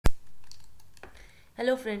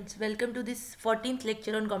Hello friends, welcome to this 14th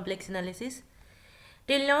lecture on complex analysis.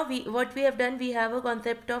 Till now what we have done, we have a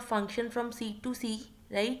concept of function from C to C,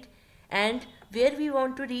 right? And where we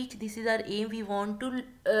want to reach, this is our aim. We want to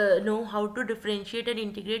know how to differentiate and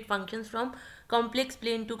integrate functions from complex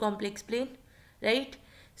plane to complex plane, right?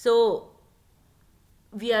 So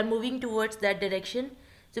we are moving towards that direction.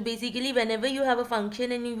 So basically whenever you have a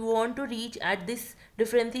function and you want to reach at this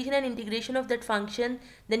differentiation and integration of that function,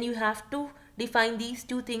 then you have to define these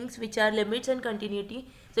two things, which are limits and continuity.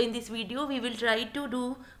 So in this video we will try to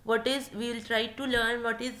do we will try to learn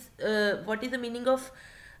what is the meaning of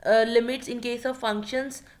limits in case of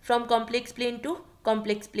functions from complex plane to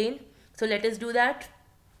complex plane. So let us do that.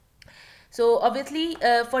 So obviously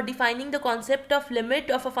for defining the concept of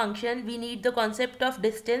limit of a function, we need the concept of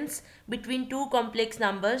distance between two complex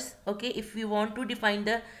numbers. Okay, if we want to define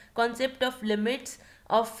the concept of limits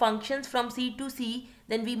of functions from C to C,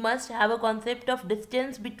 then we must have a concept of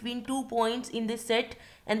distance between two points in this set,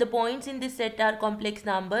 and the points in this set are complex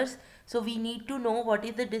numbers. So we need to know what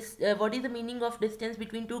is the meaning of distance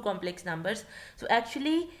between two complex numbers. So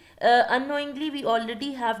actually unknowingly we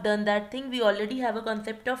already have done that thing. We already have a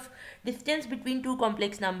concept of distance between two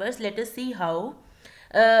complex numbers. Let us see how.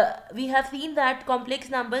 We have seen that complex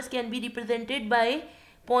numbers can be represented by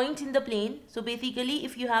points in the plane. So basically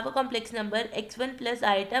if you have a complex number x1 plus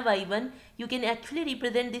iota y1, you can actually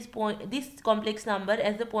represent this complex number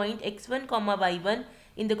as the point x1 comma y1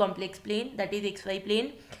 in the complex plane, that is xy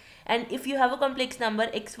plane. And if you have a complex number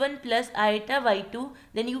x1 plus iota y2,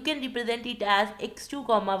 then you can represent it as x2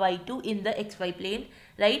 comma y2 in the xy plane,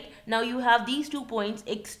 right? Now you have these 2 points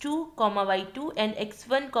x2 comma y2 and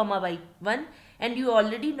x1 comma y1, and you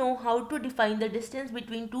already know how to define the distance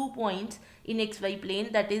between 2 points in xy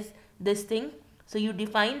plane, that is this thing. So you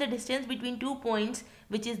define the distance between 2 points,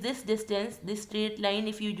 which is this distance, this straight line.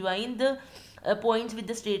 If you join the points with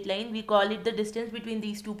the straight line, we call it the distance between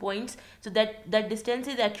these 2 points. So that distance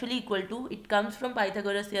is actually equal to, it comes from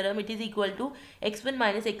Pythagoras theorem, it is equal to x1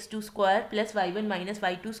 minus x2 square plus y1 minus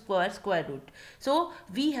y2 square root. So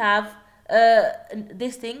we have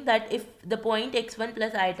this thing that if the point x1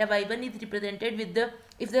 plus iota y1 is represented with the,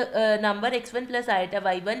 if the number x1 plus iota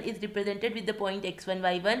y1 is represented with the point x1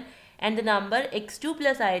 y1, and the number x2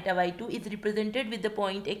 plus iota y2 is represented with the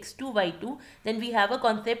point x2 y2, then we have a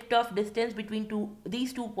concept of distance between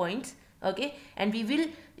these 2 points. Okay, and we will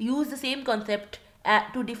use the same concept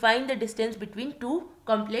to define the distance between two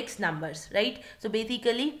complex numbers, right? So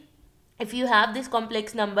basically if you have this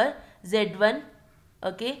complex number z1,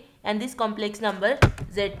 okay, and this complex number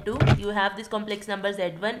z2, you have this complex number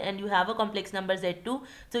z1 and you have a complex number z2,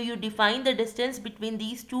 so you define the distance between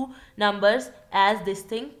these two numbers as this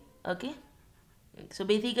thing. Okay, so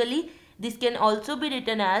basically this can also be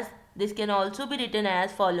written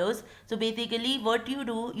as follows. So basically what you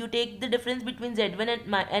do, you take the difference between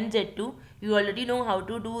z1 and z2. You already know how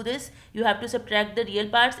to do this. You have to subtract the real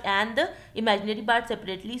parts and the imaginary parts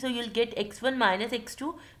separately. So you'll get x1 minus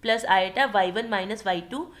x2 plus iota y1 minus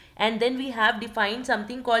y2, and then we have defined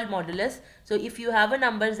something called modulus. So if you have a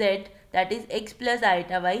number z, that is x plus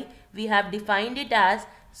iota y, we have defined it as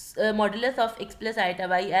modulus of x plus iota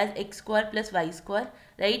y as x square plus y square,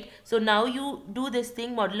 right? So now you do this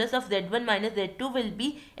thing, modulus of z1 minus z2 will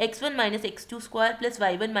be x1 minus x2 square plus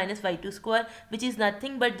y1 minus y2 square, which is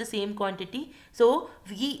nothing but the same quantity. So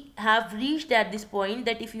we have reached at this point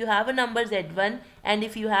that if you have a number z1 and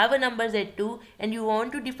if you have a number z2 and you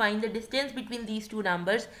want to define the distance between these two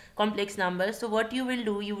numbers, complex numbers, so what you will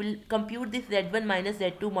do, you will compute this z1 minus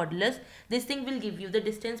z2 modulus. This thing will give you the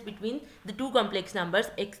distance between the two complex numbers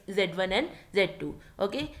z1 and z2.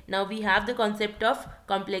 Okay, now we have the concept of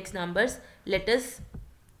complex numbers. Let us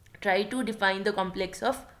try to define the complex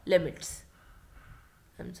of limits.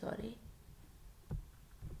 I'm sorry.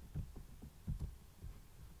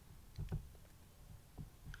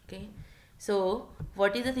 Okay, so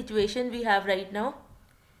what is the situation we have right now?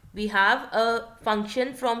 We have a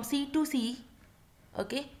function from C to C,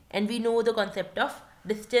 okay, and we know the concept of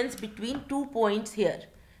distance between 2 points here,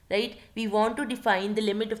 right? We want to define the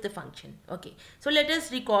limit of the function. Okay, so let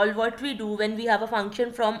us recall what we do when we have a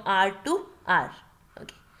function from R to R.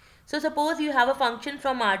 Okay, so suppose you have a function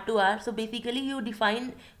from R to R. So basically you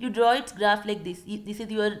draw its graph like this. This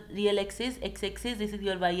is your real axis, x-axis, this is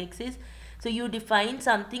your y-axis. So you define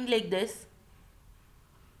something like this,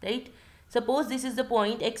 right? Suppose this is the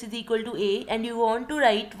point x is equal to a, and you want to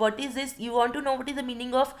write what is this, you want to know what is the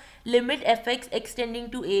meaning of limit fx extending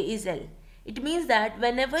to a is L. It means that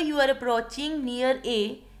whenever you are approaching near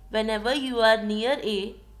a, whenever you are near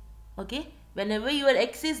a, okay, whenever your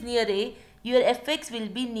x is near a, your fx will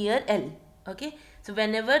be near L. Okay, so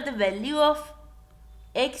whenever the value of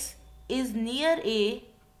x is near a,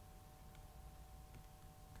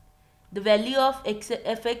 the value of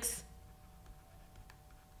fx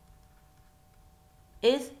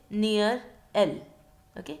is near L.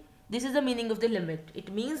 Okay, this is the meaning of the limit.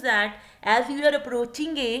 It means that as you are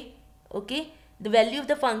approaching a, okay, the value of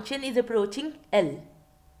the function is approaching L.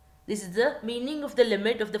 This is the meaning of the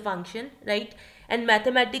limit of the function, right? And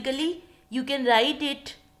mathematically you can write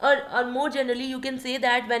it, or more generally you can say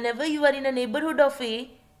that whenever you are in a neighborhood of a,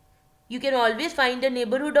 you can always find a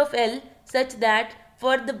neighborhood of L such that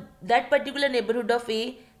for that particular neighborhood of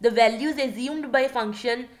a, the values assumed by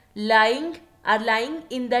function are lying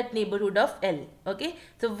in that neighborhood of L. Okay,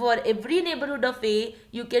 so for every neighborhood of a,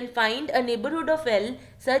 you can find a neighborhood of L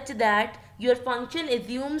such that your function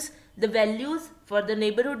assumes the values for the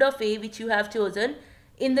neighborhood of a which you have chosen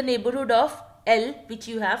in the neighborhood of L which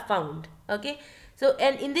you have found. Okay, so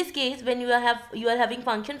and in this case, when you are having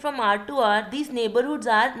function from R to R, these neighborhoods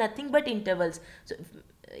are nothing but intervals. So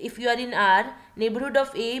if you are in R, neighborhood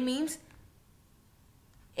of a means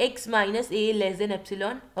x minus a less than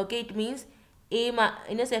epsilon. Okay, it means a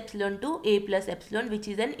minus epsilon to a plus epsilon, which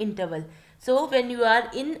is an interval. So when you are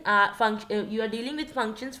in R you are dealing with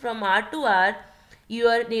functions from R to R,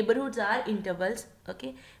 your neighborhoods are intervals.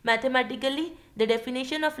 Okay, mathematically the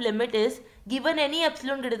definition of limit is, given any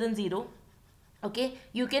epsilon greater than 0, okay,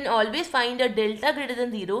 you can always find a delta greater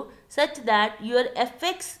than 0 such that your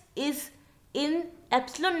fx is in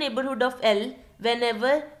epsilon neighborhood of L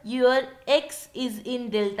whenever your x is in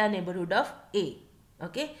delta neighborhood of A.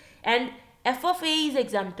 Okay, and f of a is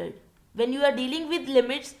exempted. When you are dealing with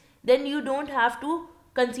limits, then you don't have to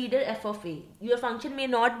consider f of a. Your function may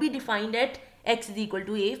not be defined at x is equal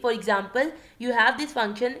to a. For example, you have this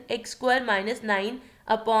function x square minus 9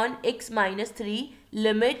 upon x minus 3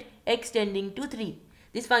 limit x tending to 3.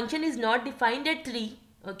 This function is not defined at 3,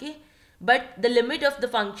 okay, but the limit of the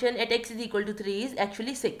function at x is equal to 3 is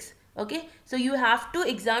actually 6. Okay, so you have to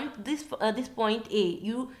exempt this this point a.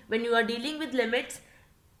 When you are dealing with limits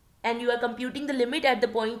and you are computing the limit at the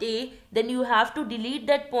point a, then you have to delete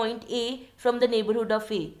that point a from the neighborhood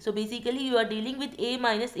of a. So basically you are dealing with a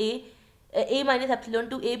minus epsilon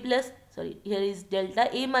to a plus, sorry, here is delta,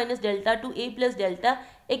 a minus delta to a plus delta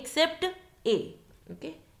except a.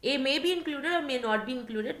 Okay, a may be included or may not be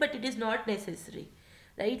included, but it is not necessary,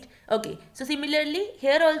 right? Okay, so similarly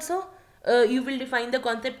here also you will define the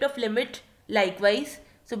concept of limit likewise.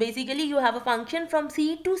 So basically you have a function from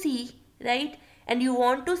c to c, right? And you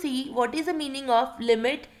want to see what is the meaning of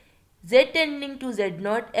limit z tending to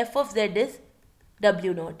z0 f of z is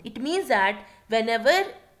w0. It means that whenever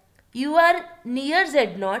you are near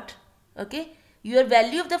z0, okay, your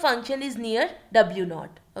value of the function is near w0.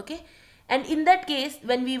 Okay, and in that case,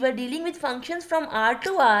 when we were dealing with functions from R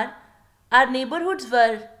to R, our neighborhoods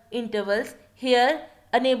were intervals. Here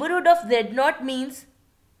a neighborhood of z0 means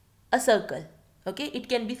a circle. Okay, it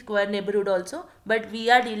can be square neighborhood also, but we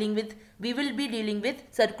will be dealing with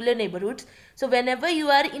circular neighborhoods. So whenever you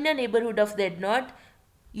are in a neighborhood of z0,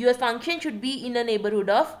 your function should be in a neighborhood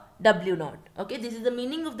of w0. Okay, this is the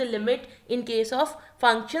meaning of the limit in case of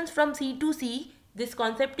functions from c to c. This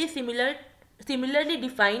concept is similarly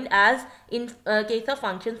defined as in case of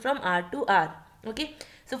functions from R to R. Okay,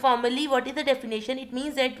 so formally what is the definition? It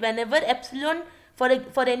means that whenever epsilon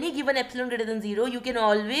for any given epsilon greater than 0, you can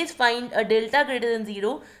always find a delta greater than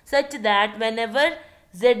 0 such that whenever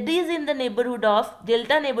z is in the neighborhood of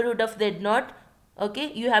delta neighborhood of z0,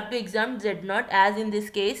 okay, you have to exempt z0, as in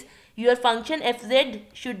this case your function fz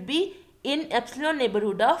should be in epsilon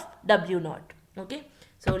neighborhood of w0. Okay,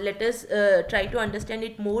 so let us try to understand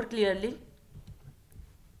it more clearly.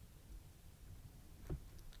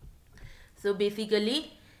 So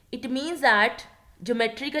basically it means that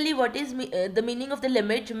geometrically, what is the meaning of the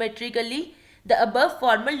limit? Geometrically, the above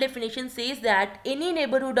formal definition says that any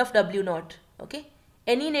neighborhood of w0, okay,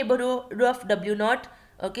 any neighborhood of w0,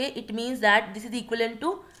 okay, it means that this is equivalent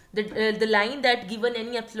to the line that given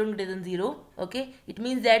any epsilon greater than 0. Okay, it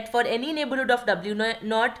means that for any neighborhood of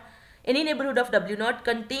w0, any neighborhood of w0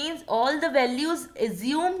 contains all the values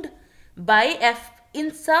assumed by f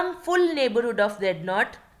in some full neighborhood of z0.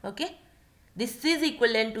 Okay, this is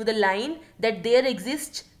equivalent to the line that there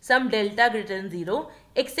exists some delta greater than 0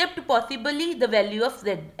 except possibly the value of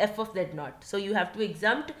f of z0. So you have to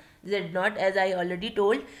exempt z0, as I already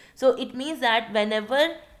told. So it means that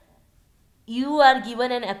whenever you are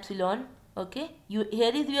given an epsilon, okay,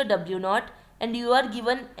 here is your w0 and you are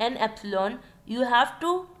given an epsilon, you have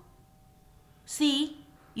to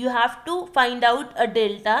find out a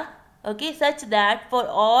delta, okay, such that for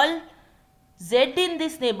all z in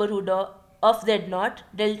this neighborhood of z0,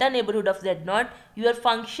 delta neighborhood of z0, your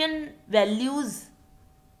function values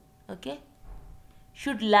okay,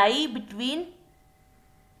 should lie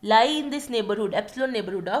in this neighborhood, epsilon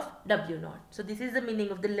neighborhood of W naught. So this is the meaning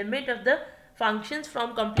of the limit of the functions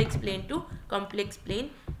from complex plane to complex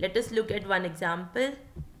plane. Let us look at one example.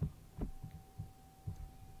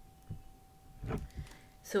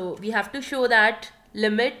 So we have to show that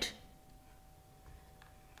limit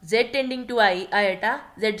z tending to iota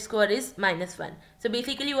z square is -1. So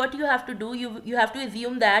basically what you have to do, you have to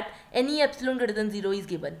assume that any epsilon greater than 0 is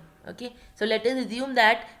given. Okay, so let us assume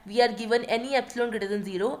that we are given any epsilon greater than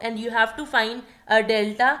 0, and you have to find a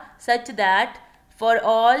delta such that for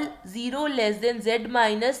all 0 less than z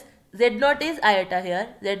minus z naught is iota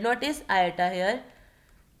here,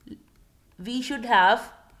 we should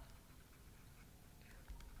have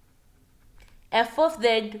f of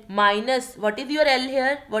z minus, what is your L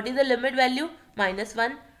here, what is the limit value,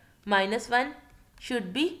 -1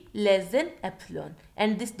 should be less than epsilon,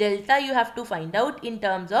 and this delta you have to find out in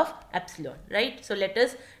terms of epsilon, right? So let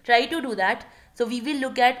us try to do that. So we will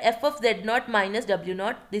look at f of z naught minus W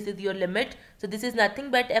naught. This is your limit. So this is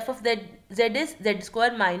nothing but f of z is z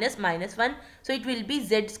square minus -1. So it will be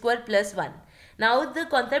z square plus 1. Now the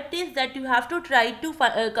concept is that you have to try to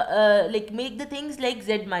like make the things like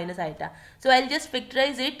z minus iota. So I'll just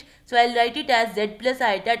factorize it. So I'll write it as z plus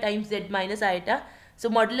iota times z minus iota. So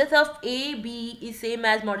modulus of a, b is same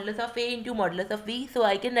as modulus of a into modulus of b. So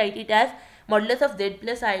I can write it as modulus of z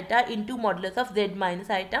plus iota into modulus of z minus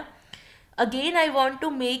iota. Again, I want to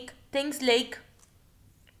make things like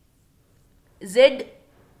z.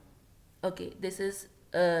 Okay, this is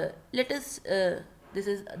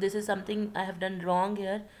this is something I have done wrong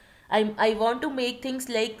here. I want to make things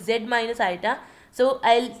like z minus iota. So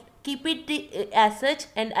I'll keep it as such,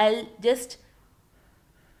 and I'll just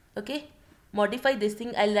modify this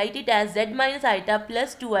thing. I'll write it as z minus iota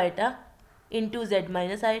plus 2 iota into z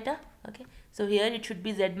minus iota. Okay, so here it should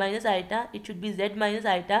be z minus iota, it should be z minus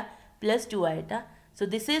iota plus 2 iota. So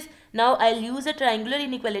this is, now I'll use a triangular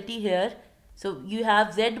inequality here. So you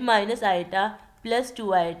have z minus iota plus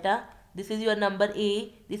 2 iota. This is your number A,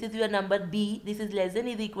 this is your number B. This is less than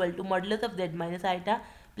is equal to modulus of z minus iota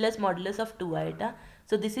plus modulus of 2 iota.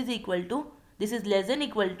 So this is equal to, this is less than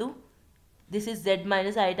equal to, this is z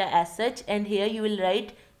minus iota as such, and here you will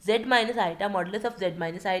write z minus iota modulus of z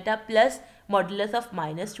minus iota plus modulus of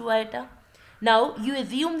minus 2 iota. Now you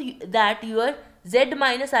assume that your z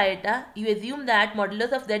minus iota, you assume that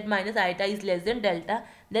modulus of z minus iota is less than delta,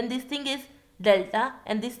 then this thing is delta,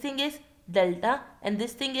 and this thing is delta, and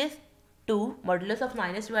this thing is 2, modulus of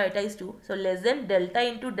minus 2 iota is 2, so less than delta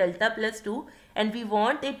into delta plus 2, and we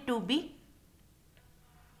want it to be,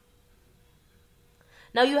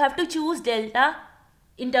 now you have to choose delta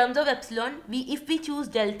in terms of epsilon. If we choose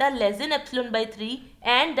delta less than epsilon by 3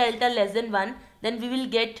 and delta less than 1, then we will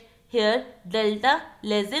get here delta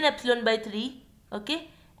less than epsilon by 3, okay,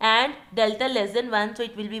 and delta less than 1, so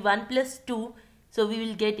it will be 1 plus 2, so we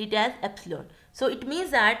will get it as epsilon. So it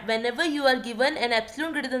means that whenever you are given an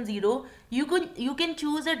epsilon greater than 0, you can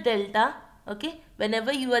choose a delta, okay,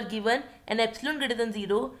 whenever you are given an epsilon greater than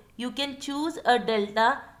 0, you can choose a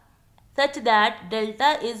delta such that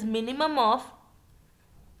delta is minimum of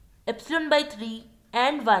epsilon by 3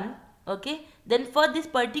 and 1, okay. Then for this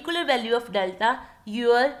particular value of delta,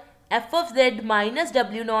 your f of z minus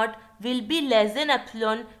W naught will be less than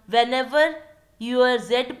epsilon whenever your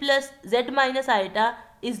z plus z minus iota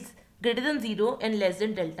is greater than 0 and less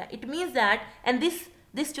than delta. It means that, and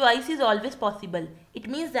this choice is always possible. It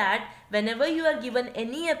means that whenever you are given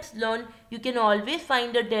any epsilon, you can always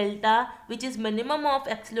find a delta which is minimum of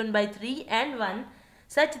epsilon by 3 and 1,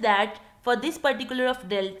 such that for this particular of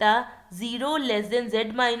delta, 0 less than z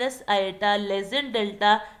minus iota less than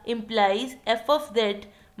delta implies f of z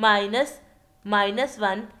minus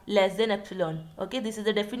 -1 less than epsilon. Okay, this is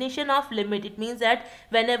the definition of limit. It means that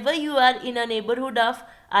whenever you are in a neighborhood of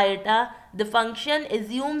iota, the function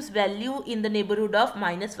assumes value in the neighborhood of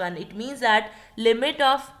 -1. It means that limit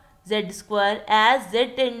of z square as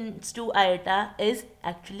z tends to iota is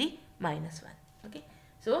actually -1. Okay,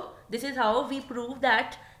 so this is how we prove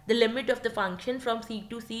that the limit of the function from C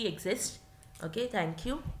to C exists. Okay, thank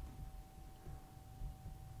you.